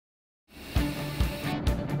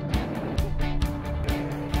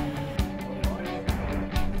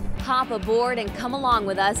hop aboard and come along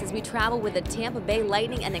with us as we travel with the Tampa Bay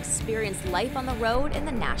Lightning and experience life on the road in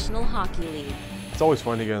the National Hockey League. It's always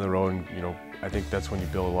fun to get on the road, and I think that's when you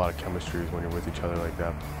build a lot of chemistry, is when you're with each other like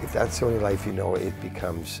that. If that's the only life you know,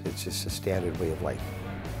 it's just a standard way of life.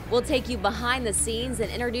 We'll take you behind the scenes and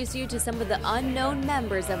introduce you to some of the unknown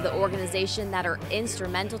members of the organization that are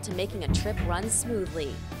instrumental to making a trip run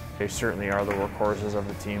smoothly. They certainly are the workhorses of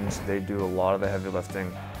the teams. They do a lot of the heavy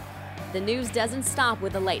lifting. The news doesn't stop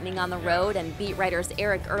with the Lightning on the road, and beat writers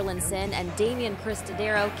Eric Erlandson and Damian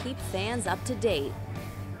Cristodero keep fans up to date.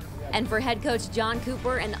 And for head coach Jon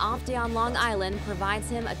Cooper, an off day on Long Island provides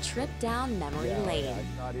him a trip down memory lane.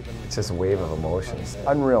 It's just a wave of emotions.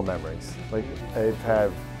 Unreal memories. Like, I've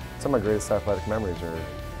had some of my greatest athletic memories are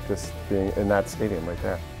just being in that stadium right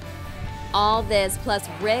there. All this plus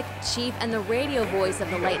Rick, Chief, and the radio voice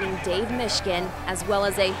of the Lightning, Dave Mishkin, as well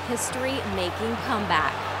as a history-making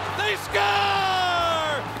comeback. They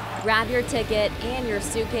score! Grab your ticket and your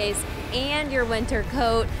suitcase and your winter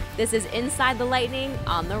coat. This is Inside the Lightning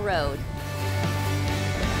on the road.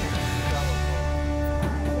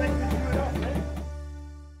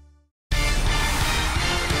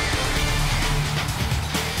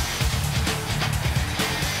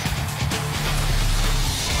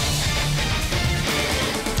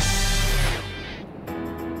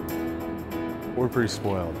 We're pretty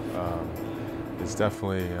spoiled. It's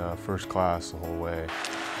definitely first class the whole way.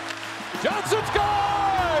 Johnson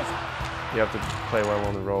scores! You have to play well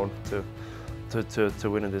on the road to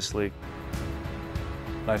win in this league.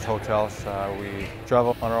 Nice hotels. We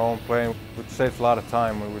travel on our own plane, which saves a lot of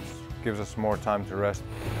time, which gives us more time to rest.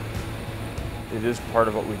 It is part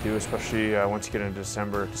of what we do, especially once you get into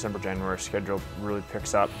December, January, schedule really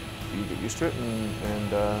picks up. You get used to it and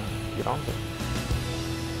get on with it.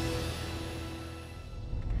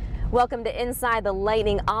 Welcome to Inside the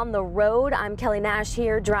Lightning on the road. I'm Kelly Nash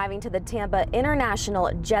here, driving to the Tampa International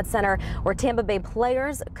Jet Center, where Tampa Bay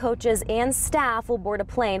players, coaches, and staff will board a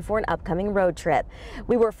plane for an upcoming road trip.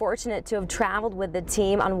 We were fortunate to have traveled with the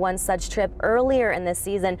team on one such trip earlier in this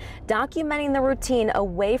season, documenting the routine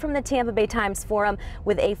away from the Tampa Bay Times Forum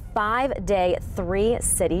with a 5-day,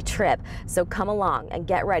 3-city trip. So come along and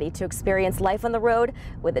get ready to experience life on the road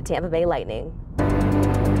with the Tampa Bay Lightning.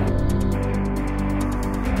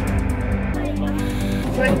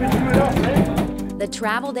 The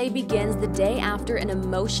travel day begins the day after an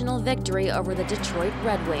emotional victory over the Detroit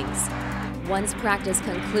Red Wings. Once practice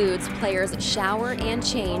concludes, players shower and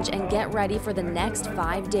change and get ready for the next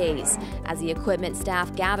 5 days as the equipment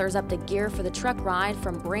staff gathers up the gear for the truck ride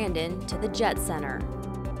from Brandon to the Jet Center.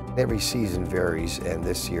 Every season varies, and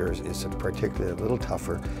this year's is particularly a little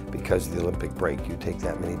tougher because of the Olympic break. You take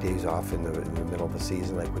that many days off in the middle of the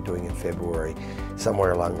season like we're doing in February.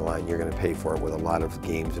 Somewhere along the line you're going to pay for it with a lot of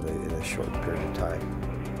games in a short period of time.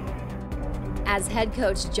 As head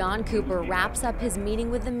coach Jon Cooper wraps up his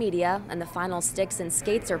meeting with the media and the final sticks and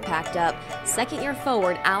skates are packed up, second-year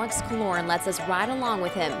forward Alex Killorn lets us ride along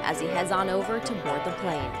with him as he heads on over to board the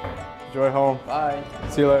plane. Enjoy home. Bye.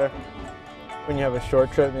 See you later. When you have a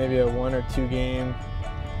short trip, maybe a 1 or 2 game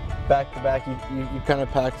back-to-back, you kind of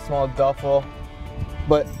pack a small duffel.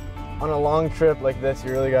 But on a long trip like this,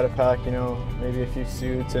 you really got to pack, maybe a few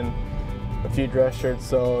suits and a few dress shirts.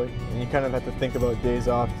 So you kind of have to think about days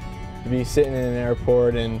off. To be sitting in an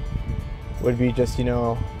airport and would be just,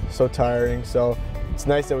 so tiring. So it's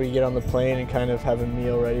nice that we get on the plane and kind of have a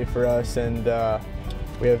meal ready for us, and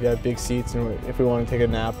we have big seats, and if we want to take a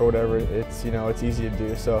nap or whatever, it's it's easy to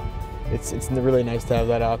do. So it's really nice to have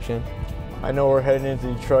that option. I know we're heading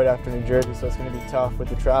into Detroit after New Jersey, so it's going to be tough with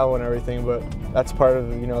the travel and everything, but that's part of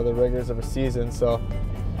the rigors of a season. So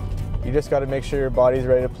you just got to make sure your body's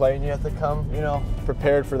ready to play, and you have to come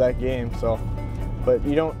prepared for that game. So, but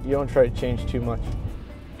you don't try to change too much.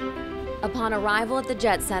 Upon arrival at the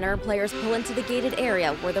Jet Center, players pull into the gated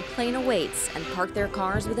area where the plane awaits and park their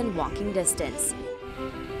cars within walking distance.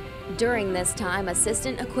 During this time,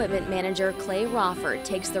 assistant equipment manager Clay Rawford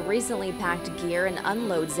takes the recently packed gear and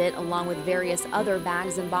unloads it along with various other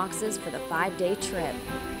bags and boxes for the 5-day trip.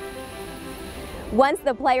 Once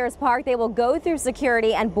the players park, they will go through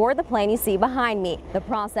security and board the plane you see behind me. The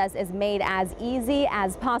process is made as easy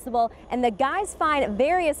as possible, and the guys find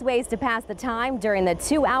various ways to pass the time during the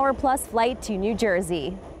 2-hour-plus flight to New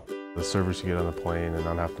Jersey. The service you get on the plane and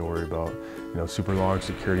not have to worry about, super long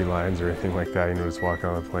security lines or anything like that. Just walking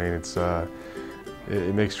on the plane,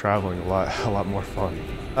 it makes traveling a lot more fun.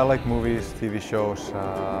 I like movies, TV shows.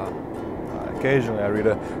 Occasionally I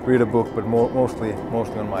read a book, but mostly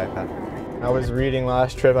on my iPad. I was reading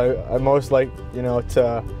last trip. I most like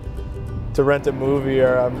to rent a movie,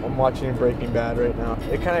 or I'm watching Breaking Bad right now.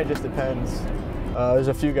 It kind of just depends. There's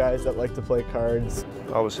a few guys that like to play cards.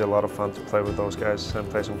 Obviously a lot of fun to play with those guys and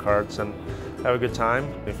play some cards and have a good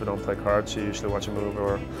time. If we don't play cards, you usually watch a movie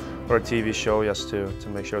or a TV show just to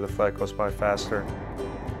make sure the flight goes by faster.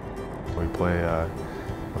 We play, a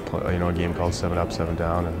game called 7 Up, 7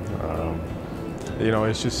 Down, and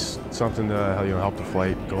it's just something to help the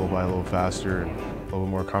flight go by a little faster and a little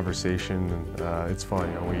more conversation, and it's fun.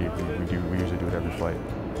 We usually do it every flight.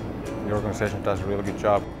 The organization does a really good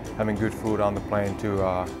job. Having good food on the plane too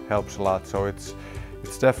helps a lot. So it's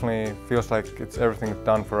definitely feels like it's everything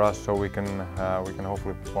done for us, so we can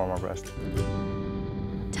hopefully perform our best.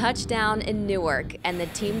 Touchdown in Newark, and the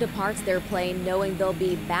team departs their plane knowing they'll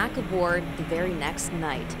be back aboard the very next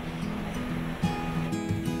night.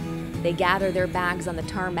 They gather their bags on the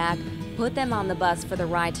tarmac, put them on the bus for the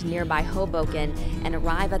ride to nearby Hoboken, and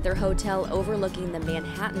arrive at their hotel overlooking the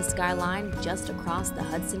Manhattan skyline just across the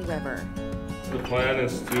Hudson River. The plan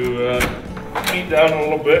is to eat down a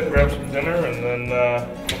little bit, grab some dinner, and then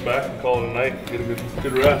come back and call it a night, get a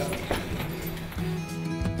good rest.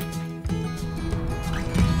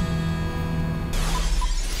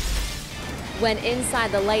 When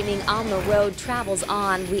Inside the Lightning on the Road travels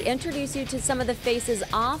on, we introduce you to some of the faces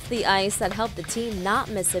off the ice that helped the team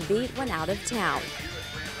not miss a beat when out of town.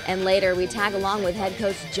 And later, we tag along with head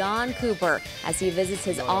coach John Cooper as he visits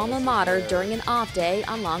his alma mater during an off day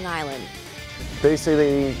on Long Island.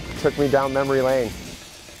 Basically took me down memory lane.